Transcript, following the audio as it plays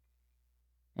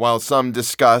while some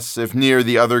discuss if near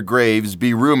the other graves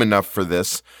be room enough for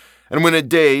this, and when a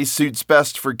day suits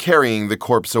best for carrying the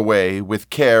corpse away with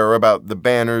care about the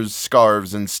banners,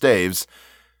 scarves, and staves.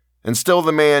 And still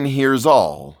the man hears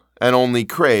all, and only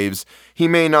craves he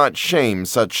may not shame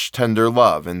such tender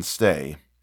love and stay.